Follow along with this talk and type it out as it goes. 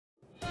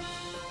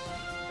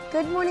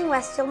Good morning,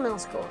 Westfield Middle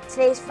School.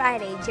 Today is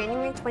Friday,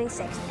 January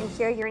 26th, and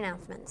here are your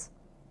announcements.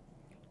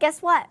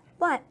 Guess what?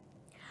 What?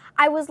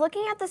 I was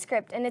looking at the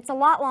script and it's a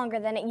lot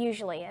longer than it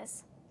usually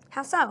is.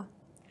 How so?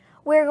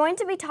 We're going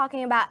to be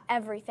talking about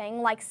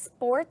everything like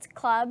sports,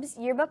 clubs,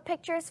 yearbook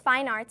pictures,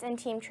 fine arts, and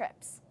team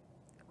trips.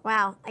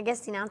 Wow, I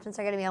guess the announcements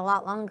are going to be a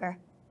lot longer.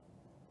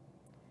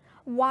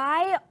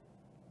 Why?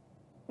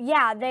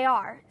 Yeah, they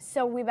are,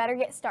 so we better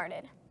get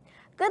started.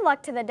 Good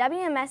luck to the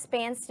WMS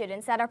band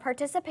students that are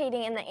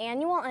participating in the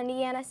annual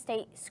Indiana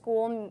State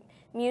School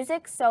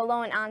Music,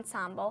 Solo, and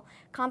Ensemble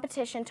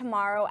competition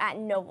tomorrow at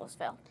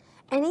Noblesville.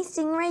 Any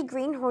Stingray,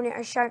 Green Hornet,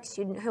 or Shark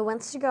student who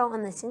wants to go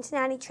on the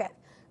Cincinnati trip,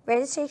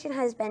 registration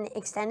has been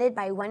extended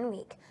by 1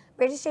 week.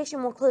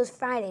 Registration will close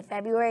Friday,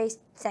 February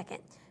 2nd.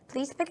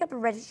 Please pick up a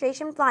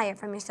registration flyer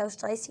from your social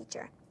studies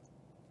teacher.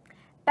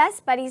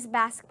 Best Buddies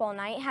basketball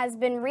night has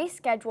been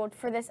rescheduled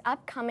for this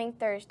upcoming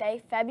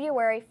Thursday,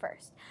 February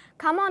 1st.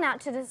 Come on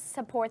out to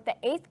support the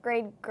 8th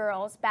grade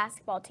girls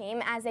basketball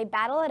team as they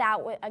battle it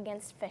out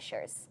against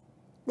Fishers.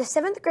 The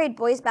 7th grade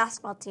boys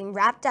basketball team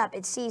wrapped up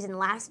its season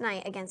last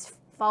night against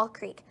Fall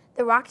Creek.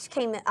 The Rocks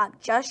came up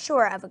just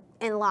short of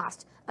and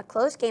lost a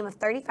close game of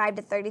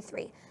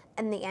 35-33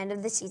 in the end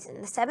of the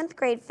season. The 7th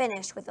grade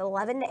finished with an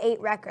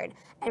 11-8 record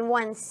and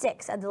won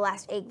 6 of the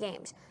last 8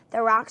 games.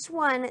 The Rocks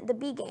won the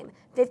B game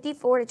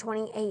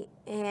 54-28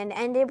 and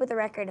ended with a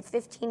record of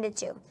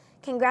 15-2.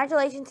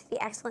 Congratulations to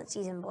the excellent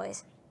season,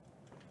 boys.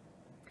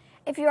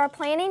 If you are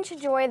planning to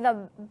join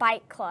the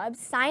bike club,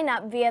 sign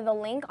up via the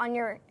link on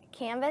your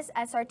Canvas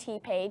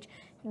SRT page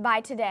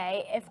by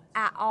today if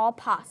at all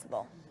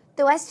possible.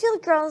 The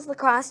Westfield girls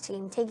lacrosse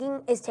team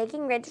is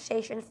taking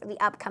registration for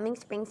the upcoming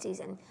spring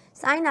season.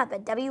 Sign up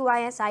at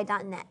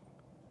wysi.net.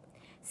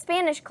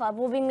 Spanish Club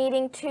will be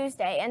meeting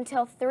Tuesday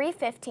until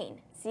 3:15.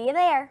 See you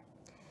there.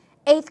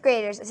 8th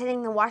graders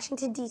attending the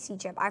Washington, D.C.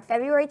 trip. Our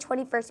February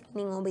 21st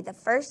meeting will be the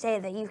first day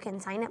that you can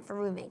sign up for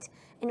roommates.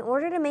 In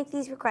order to make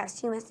these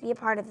requests, you must be a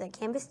part of the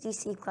Canvas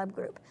DC Club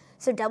group,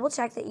 so double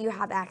check that you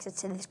have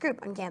access to this group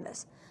on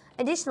Canvas.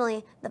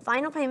 Additionally, the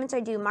final payments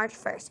are due March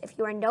 1st. If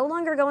you are no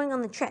longer going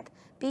on the trip,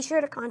 be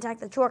sure to contact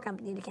the tour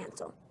company to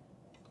cancel.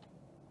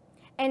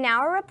 And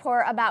now a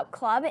report about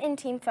club and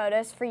team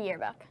photos for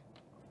yearbook.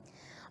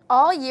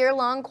 All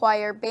year-long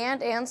choir,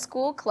 band, and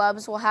school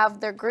clubs will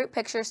have their group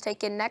pictures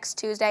taken next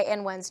Tuesday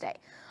and Wednesday.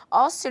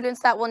 All students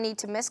that will need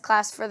to miss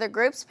class for their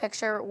group's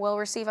picture will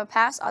receive a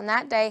pass on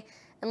that day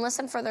and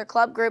listen for their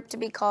club group to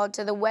be called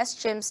to the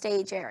West Gym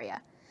stage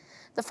area.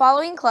 The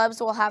following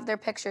clubs will have their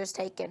pictures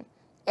taken: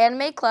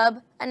 Anime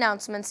Club,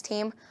 Announcements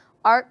Team,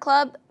 Art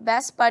Club,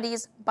 Best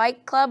Buddies,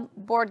 Bike Club,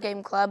 Board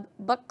Game Club,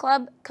 Book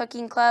Club,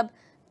 Cooking Club,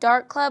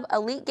 Dart Club,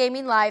 Elite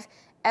Gaming Live,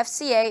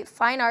 FCA,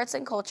 Fine Arts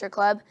and Culture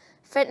Club,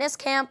 Fitness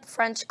Camp,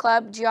 French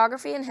Club,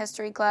 Geography and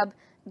History Club,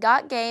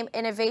 Got Game,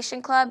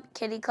 Innovation Club,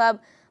 Kitty Club,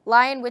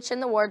 Lion, Witch in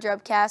the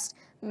Wardrobe Cast,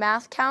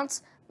 Math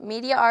Counts,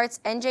 Media Arts,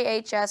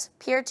 NJHS,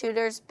 Peer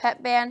Tutors,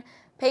 Pet Band,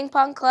 Ping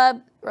Pong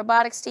Club,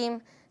 Robotics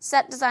Team,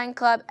 Set Design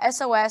Club,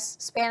 SOS,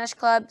 Spanish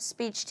Club,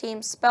 Speech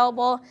Team, Spell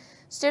Bowl,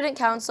 Student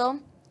Council,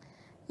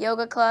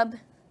 Yoga Club.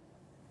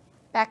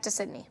 Back to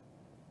Sydney.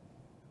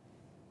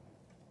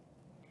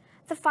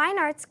 The Fine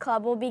Arts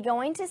Club will be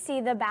going to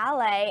see the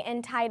ballet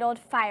entitled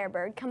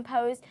Firebird,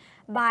 composed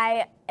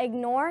by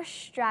Igor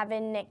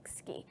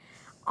Stravinsky,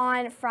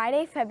 on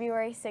Friday,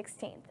 February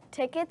 16th.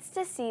 Tickets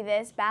to see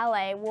this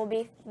ballet will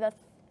be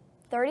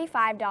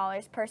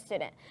 $35 per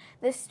student.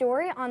 The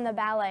story on the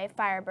ballet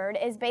Firebird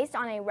is based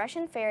on a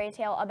Russian fairy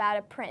tale about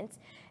a prince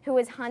who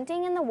is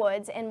hunting in the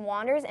woods and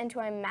wanders into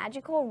a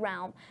magical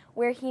realm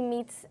where he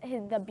meets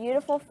the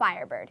beautiful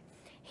Firebird.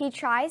 He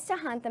tries to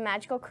hunt the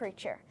magical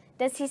creature.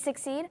 Does he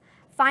succeed?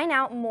 Find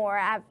out more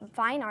at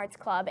Fine Arts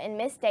Club in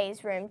Miss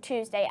Day's room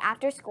Tuesday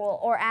after school,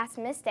 or ask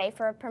Miss Day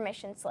for a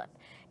permission slip.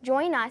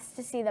 Join us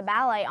to see the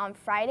ballet on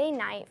Friday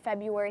night,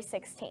 February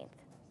 16th.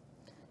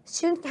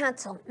 Student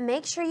Council,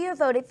 make sure you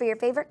voted for your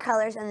favorite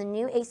colors on the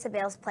new Ace of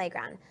Bales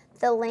playground.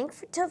 The link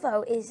to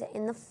vote is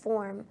in the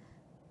form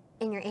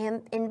in your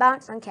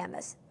inbox on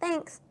Canvas.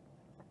 Thanks.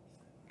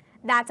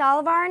 That's all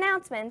of our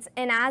announcements,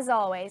 and as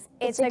always,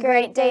 it's a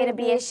great day to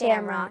be a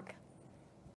Shamrock.